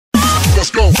Let's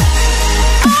go.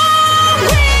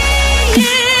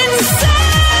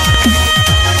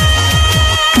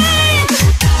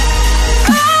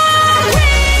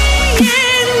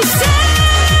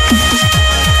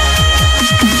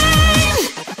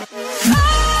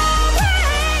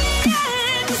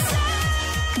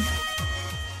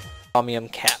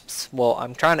 Thaumium caps. Well,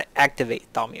 I'm trying to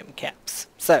activate thaumium caps.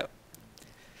 So.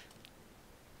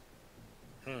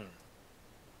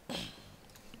 I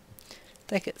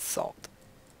think it's salt.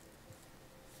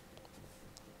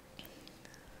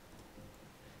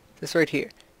 This right here.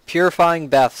 Purifying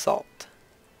bath salt.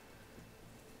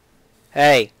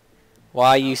 Hey. Why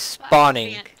are you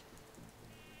spawning?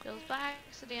 Kills by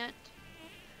accident.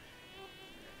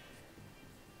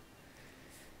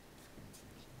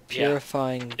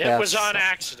 Purifying bath It was on salt.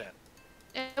 accident.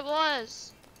 It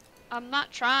was. I'm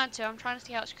not trying to. I'm trying to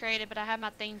see how it's created, but I have my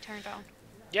thing turned on.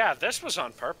 Yeah, this was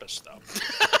on purpose, though.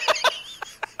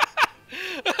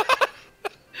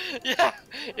 yeah,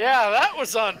 that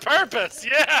was on purpose.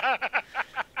 Yeah.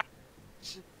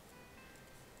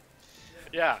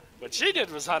 Yeah, what she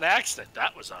did was on accident.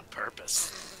 That was on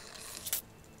purpose.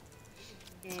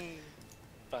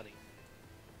 Funny.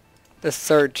 The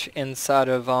search inside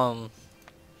of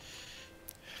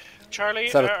Charlie,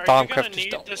 inside of are you Thaumcraft gonna just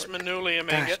need don't this work. manulium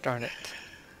Gosh ingot? darn it.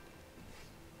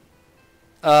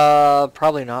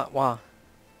 Probably not. Why?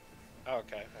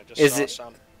 Okay, I just Is saw it-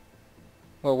 some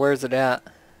Well, where's it at?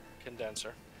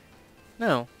 condenser.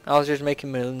 No, I was just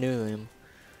making manulium.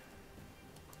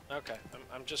 Okay,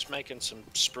 I'm just making some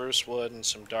spruce wood and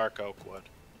some dark oak wood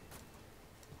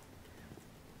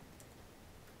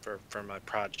for my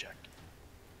project.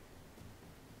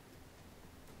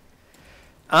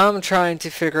 I'm trying to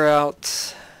figure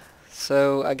out.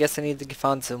 So I guess I need to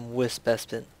find some wisp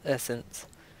essence.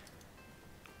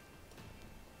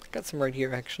 I got some right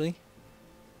here actually,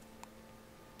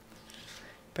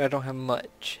 but I don't have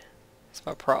much. That's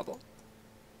my problem.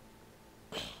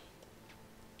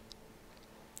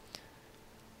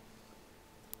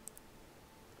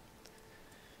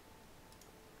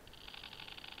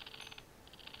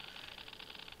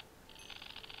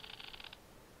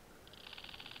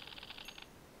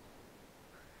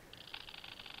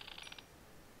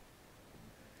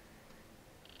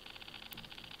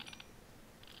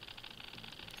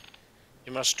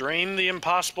 You must dream the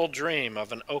impossible dream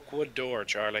of an oak wood door,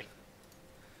 Charlie.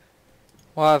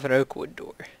 Well, I have an oak wood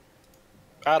door.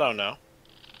 I don't know.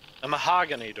 A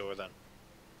mahogany door, then.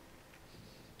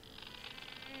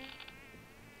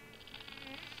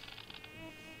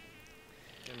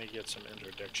 Let me get some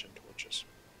interdiction torches.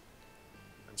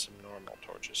 And some normal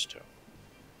torches, too.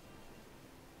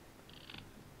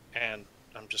 And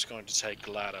I'm just going to take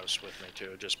GLaDOS with me,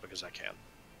 too, just because I can.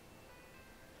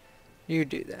 You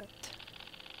do that.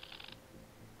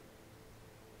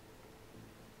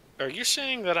 Are you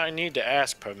saying that I need to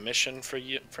ask permission from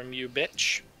you,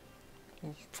 bitch?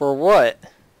 For what?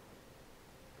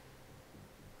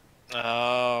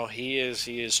 Oh, he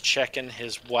is checking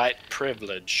his white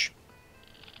privilege.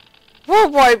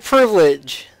 What white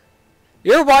privilege?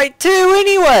 You're white too,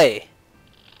 anyway.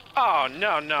 Oh,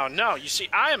 no. You see,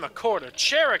 I am a quarter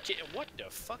Cherokee. What the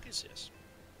fuck is this?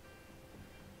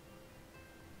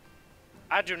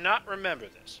 I do not remember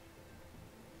this.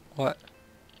 What?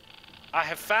 I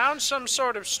have found some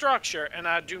sort of structure, and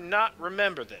I do not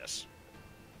remember this.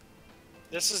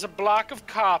 This is a block of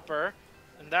copper,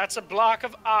 and that's a block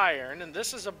of iron, and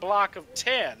this is a block of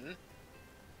tin.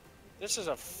 This is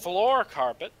a floor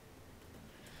carpet.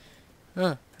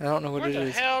 Huh, I don't know what Where it the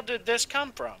is. hell did this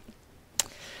come from?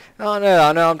 I don't know.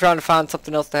 I know I'm trying to find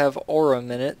something else to have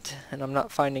aurum in it, and I'm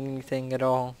not finding anything at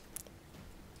all.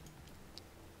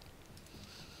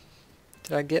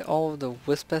 Did I get all of the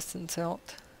wisp essence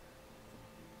out?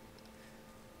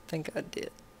 I think I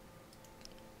did.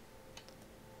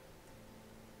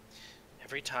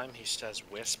 Every time he says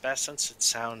wisp essence, it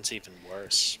sounds even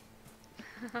worse.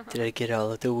 Did I get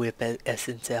all of the whip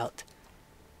essence out?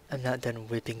 I'm not done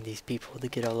whipping these people to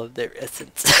get all of their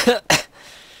essence.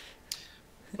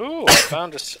 Ooh, I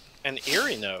found an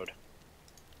eerie node.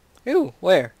 Ooh,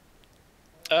 where?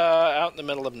 Out in the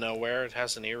middle of nowhere. It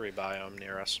has an eerie biome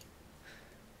near us.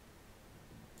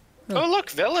 Oh, look,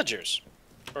 villagers.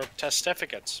 Or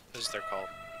testificates, as they're called.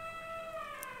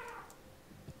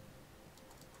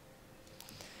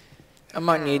 I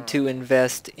might need to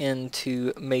invest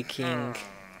into making...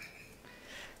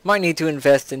 Might need to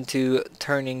invest into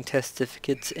turning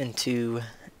testificates into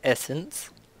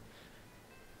essence.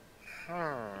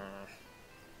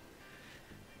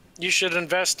 You should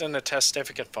invest in a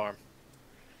testificate farm.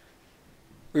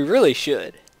 We really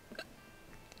should.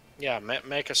 Yeah,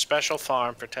 make a special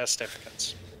farm for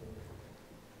testificates.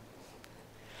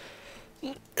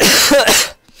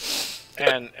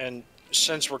 And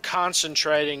since we're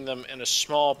concentrating them in a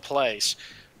small place,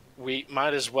 we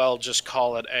might as well just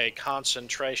call it a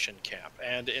concentration camp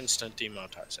and instant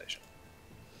demonetization.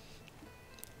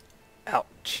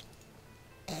 Ouch.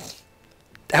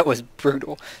 That was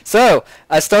brutal. So,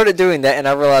 I started doing that and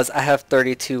I realized I have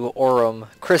 32 Aurum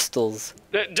crystals.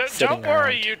 Don't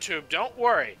worry, YouTube. Don't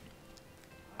worry.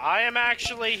 I am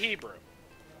actually Hebrew.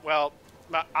 Well,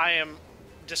 I am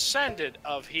descended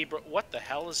of Hebrew. What the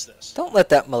hell is this? Don't let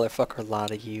that motherfucker lie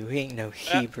to you. He ain't no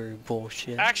Hebrew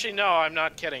bullshit. Actually, no, I'm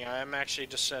not kidding. I am actually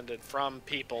descended from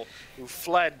people who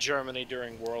fled Germany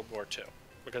during World War II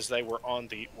because they were on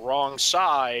the wrong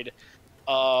side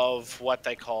of what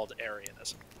they called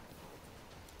Aryanism.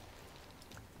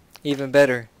 Even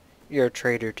better, you're a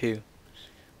traitor too.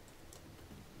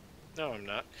 No, I'm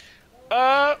not.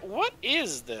 What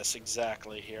is this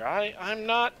exactly here? I'm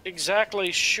not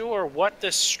exactly sure what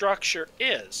this structure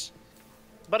is,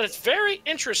 but it's very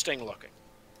interesting looking.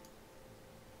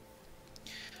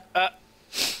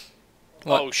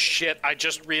 Oh shit, I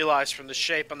just realized from the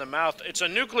shape on the mouth, it's a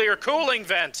nuclear cooling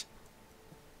vent!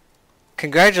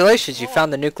 Congratulations, you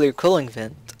found the nuclear cooling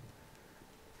vent.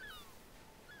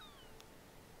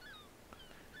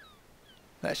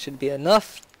 That should be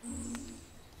enough.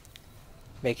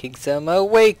 Making some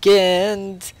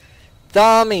awakened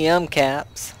thaumium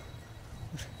caps.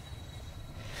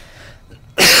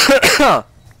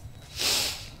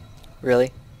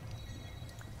 Really?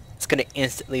 It's gonna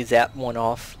instantly zap one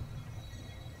off.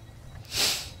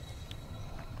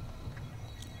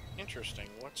 Interesting.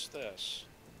 What's this?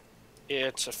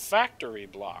 It's a factory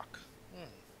block.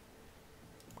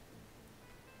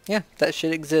 Yeah, that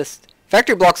should exist.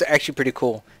 Factory blocks are actually pretty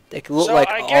cool. They can look like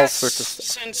all sorts of stuff.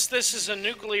 Since this is a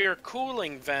nuclear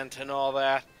cooling vent and all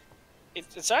that,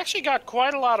 it's actually got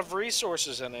quite a lot of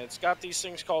resources in it. It's got these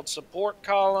things called support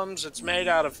columns. It's made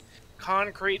out of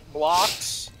concrete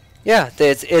blocks. Yeah,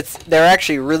 they're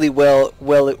actually really well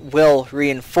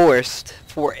reinforced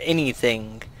for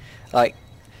anything. Like,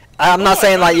 I'm not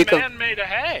saying like you could. Man made of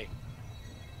hay.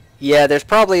 Yeah, there's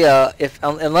probably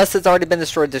unless it's already been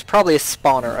destroyed, there's probably a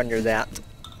spawner under that.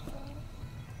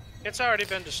 It's already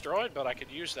been destroyed, but I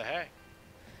could use the hay.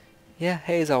 Yeah,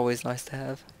 hay is always nice to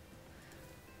have.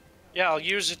 Yeah, I'll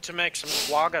use it to make some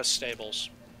Waga stables.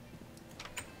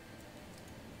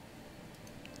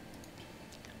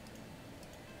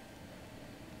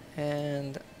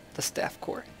 And the staff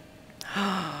core.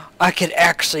 I could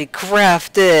actually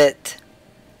craft it!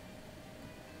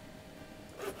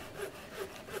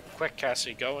 Quick,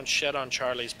 Cassie, go and shit on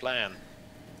Charlie's plan.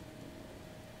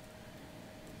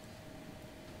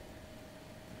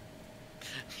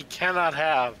 He cannot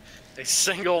have a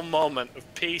single moment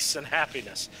of peace and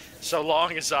happiness so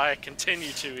long as I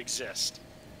continue to exist.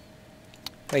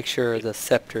 Make sure the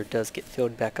scepter does get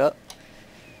filled back up.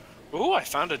 Ooh, I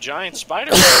found a giant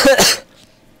spider.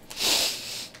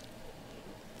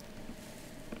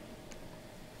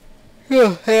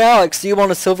 Hey Alex, do you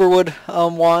want a silverwood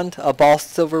wand? A boss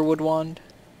silverwood wand?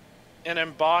 An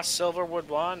embossed silverwood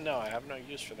wand? No, I have no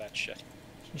use for that shit.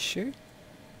 You sure?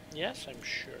 Yes, I'm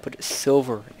sure. But it's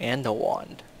silver and a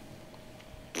wand.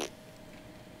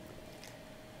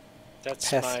 That's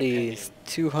my Capacity opinion. is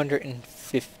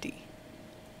 250.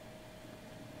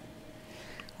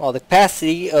 While the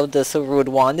capacity of the silverwood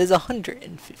wand is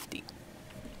 150.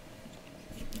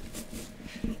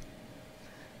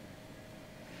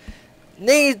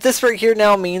 This right here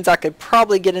now means I could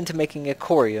probably get into making a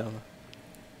corium.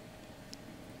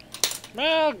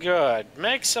 Well, good.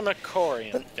 Make some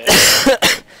aquarium,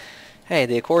 bitch. Hey,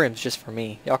 the aquarium's just for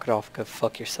me. Y'all could all go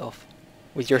fuck yourself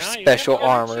with your No, you special don't.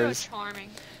 armors. So charming.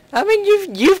 I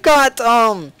mean, you've got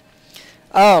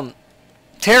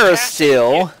Terra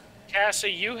Steel.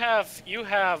 Cassie, you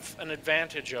have an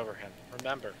advantage over him.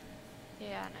 Remember,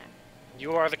 Yeah, I know.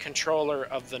 you are the controller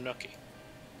of the Nookie.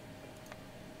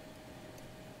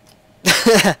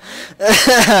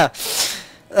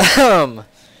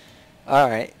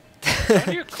 Alright. How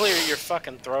do you clear your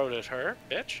fucking throat at her,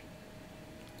 bitch?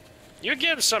 You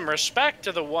give some respect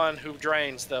to the one who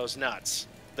drains those nuts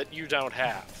that you don't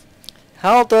have.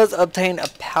 How does obtain a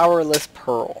powerless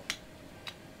pearl?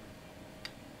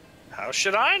 How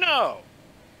should I know?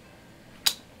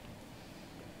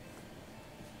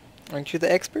 Aren't you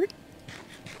the expert?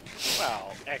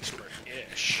 Well,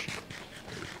 expert-ish.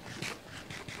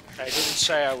 I didn't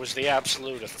say I was the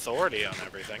absolute authority on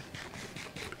everything.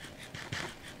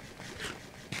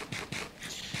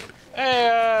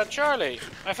 Hey, Charlie,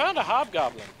 I found a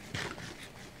hobgoblin.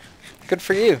 Good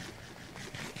for you.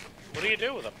 What do you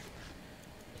do with them?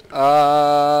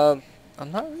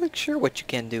 I'm not really sure what you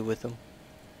can do with them.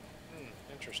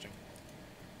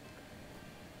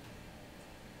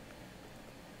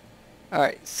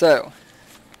 Alright, so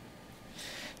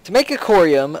to make a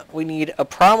corium, we need a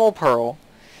primal pearl,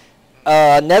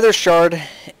 a nether shard,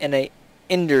 and a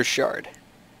ender shard.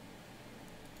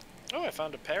 Oh, I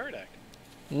found a parrot egg.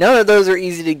 None of those are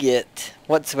easy to get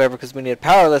whatsoever because we need a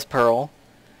powerless pearl,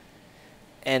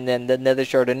 and then the nether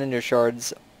shard and ender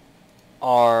shards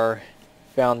are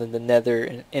found in the nether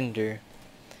and ender.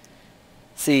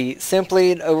 See,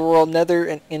 simply and overworld nether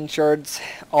and end shards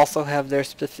also have their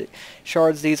specific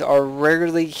shards. These are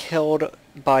rarely held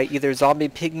by either zombie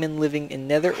pigmen living in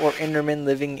nether or endermen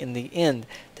living in the end.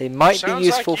 They might Sounds be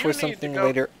useful like for you need to something go-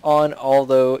 later on,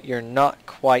 although you're not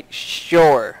quite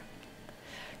sure.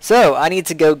 So, I need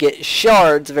to go get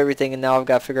shards of everything, and now I've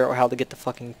got to figure out how to get the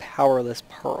fucking powerless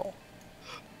pearl.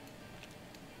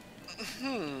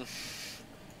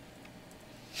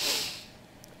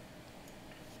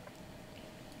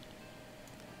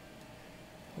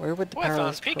 Where would the Oh, I found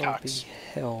powerless pearl be peacocks.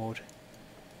 held?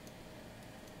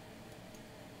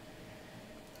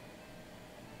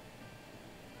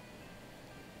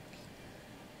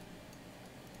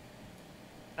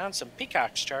 Found some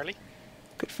peacocks, Charlie.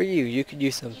 Good for you. You could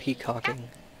use some peacocking.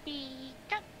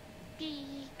 Peacock,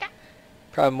 peacock.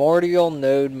 Primordial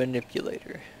node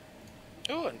manipulator.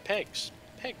 Ooh, and pigs.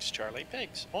 Pigs, Charlie.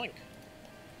 Pigs. Oink.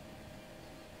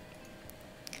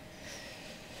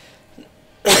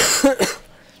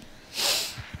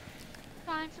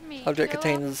 Time for me. Object to go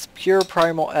contains pure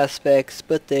primal aspects,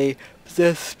 but they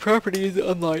possess properties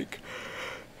unlike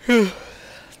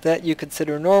that you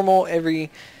consider normal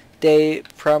everyday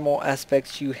primal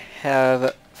aspects. You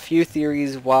have few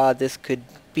theories why this could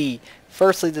be.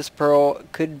 Firstly, this pearl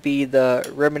could be the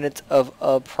remnant of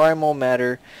a primal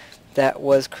matter that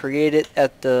was created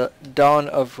at the dawn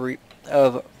of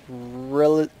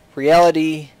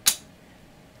reality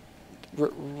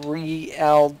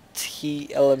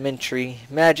elementary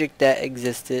magic that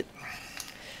existed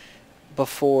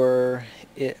before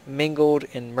it mingled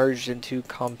and merged into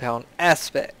compound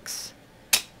aspects.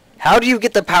 How do you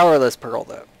get the powerless pearl,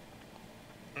 though?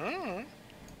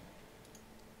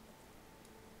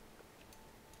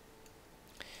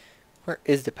 Where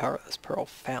is the powerless pearl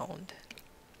found?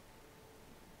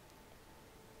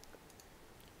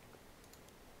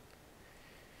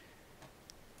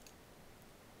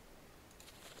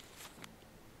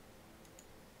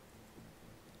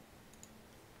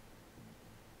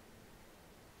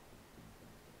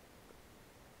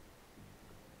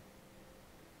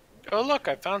 Oh, look,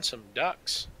 I found some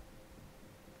ducks.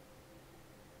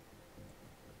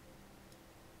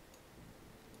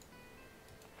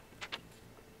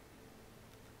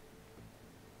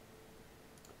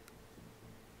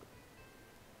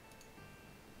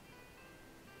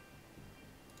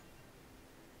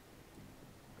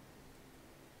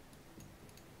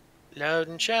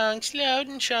 Loading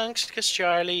chunks, cause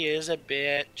Charlie is a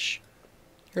bitch.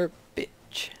 You're a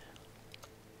bitch.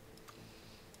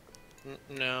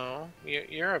 No,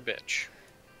 you're a bitch.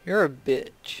 You're a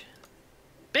bitch.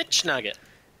 Bitch nugget.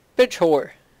 Bitch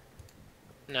whore.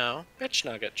 No, bitch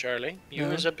nugget, Charlie. You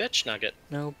No. is a bitch nugget.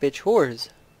 No, bitch whores.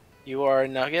 You are a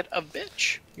nugget of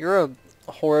bitch. You're a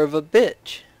whore of a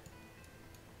bitch.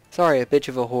 Sorry, a bitch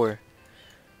of a whore.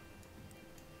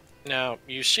 Now,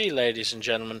 you see, ladies and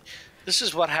gentlemen, this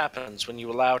is what happens when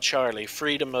you allow Charlie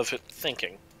freedom of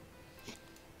thinking.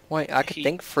 Wait, I could He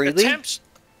think freely? attempts-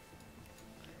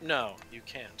 No, you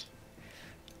can't.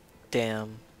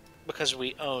 Damn. Because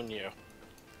we own you.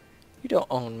 You don't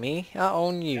own me. I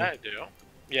own you. I do.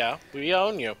 Yeah, we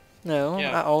own you. No,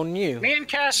 Yeah. I own you. Me and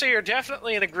Cassie are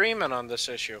definitely in agreement on this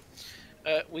issue.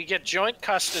 We get joint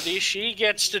custody. She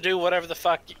gets to do whatever the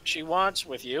fuck she wants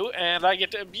with you, and I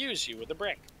get to abuse you with a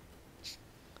brick.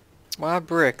 Why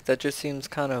brick? That just seems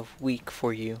kind of weak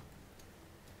for you.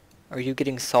 Are you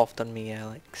getting soft on me,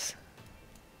 Alex?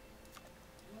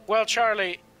 Well,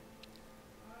 Charlie,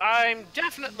 I'm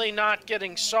definitely not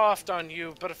getting soft on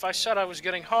you, but if I said I was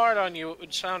getting hard on you, it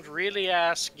would sound really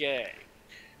ass gay.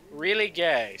 Really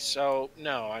gay. So,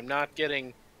 no, I'm not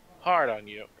getting hard on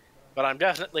you. But I'm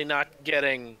definitely not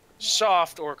getting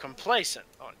soft or complacent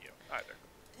on you, either.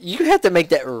 You have to make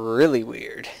that really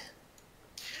weird.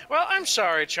 Well, I'm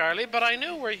sorry, Charlie, but I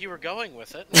knew where you were going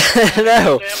with it.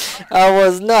 No, I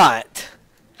was not.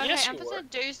 Okay, Yes, I'm you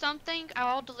supposed to do something.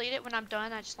 I'll delete it when I'm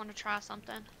done. I just want to try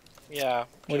something. Yeah.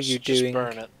 What are you just doing?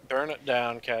 burn it. Burn it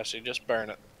down, Cassie. Just burn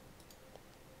it.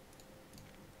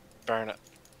 Burn it.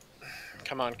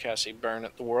 Come on, Cassie, burn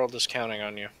it. The world is counting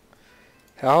on you.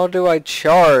 How do I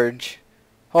charge?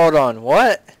 Hold on,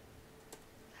 what?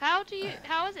 How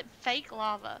is it fake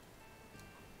lava?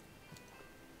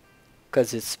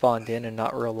 Because it's spawned in and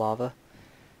not real lava.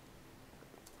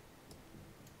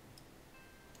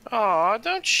 Aw,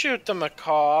 don't shoot the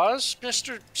macaws,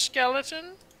 Mr.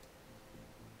 Skeleton.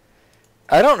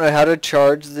 I don't know how to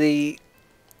charge the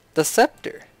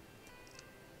scepter.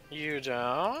 You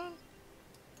don't?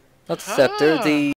 Not the scepter, Huh. the